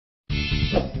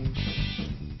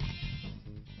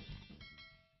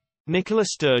Nicola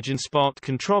Sturgeon sparked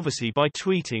controversy by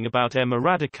tweeting about Emma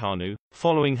Raducanu,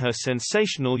 following her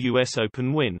sensational US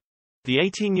Open win. The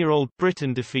 18-year-old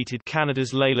Briton defeated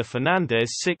Canada's Leylah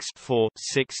Fernandez 6-4,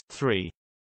 6-3.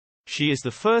 She is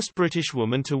the first British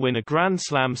woman to win a Grand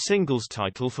Slam singles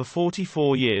title for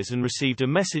 44 years and received a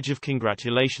message of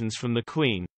congratulations from the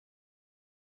Queen.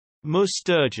 Ms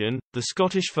Sturgeon, the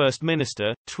Scottish First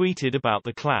Minister, tweeted about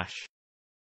the clash.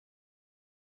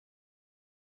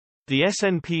 The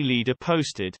SNP leader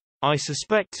posted, "I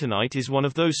suspect tonight is one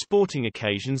of those sporting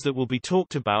occasions that will be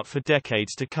talked about for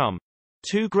decades to come.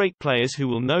 Two great players who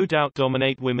will no doubt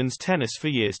dominate women's tennis for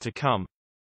years to come.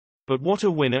 But what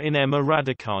a winner in Emma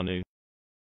Raducanu."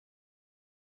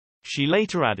 She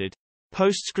later added,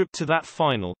 postscript to that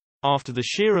final, "After the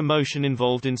sheer emotion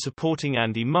involved in supporting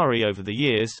Andy Murray over the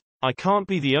years, I can't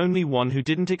be the only one who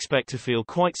didn't expect to feel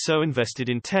quite so invested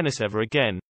in tennis ever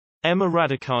again. Emma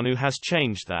Raducanu has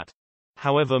changed that."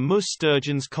 However, Ms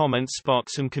Sturgeon's comments sparked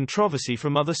some controversy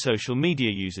from other social media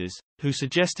users, who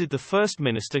suggested the First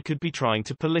Minister could be trying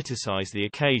to politicize the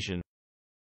occasion.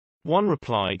 One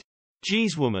replied,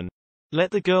 "Geez woman. Let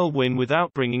the girl win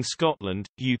without bringing Scotland,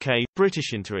 UK,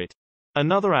 British into it."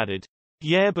 Another added,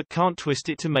 "Yeah, but can't twist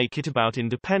it to make it about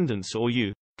independence or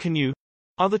you, can you?"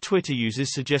 Other Twitter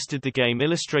users suggested the game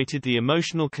illustrated the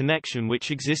emotional connection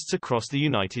which exists across the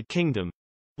United Kingdom.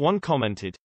 One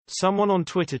commented, "Someone on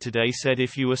Twitter today said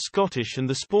if you are Scottish and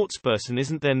the sportsperson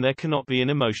isn't, then there cannot be an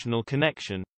emotional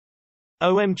connection.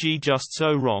 OMG, just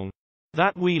so wrong.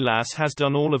 That wee lass has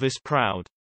done all of us proud.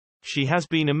 She has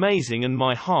been amazing and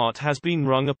my heart has been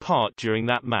wrung apart during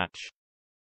that match.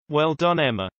 Well done,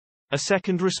 Emma." A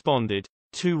second responded,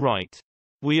 "Too right.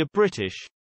 We are British."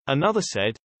 Another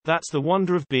said, "That's the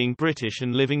wonder of being British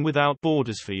and living without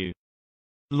borders for you.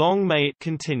 Long may it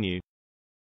continue."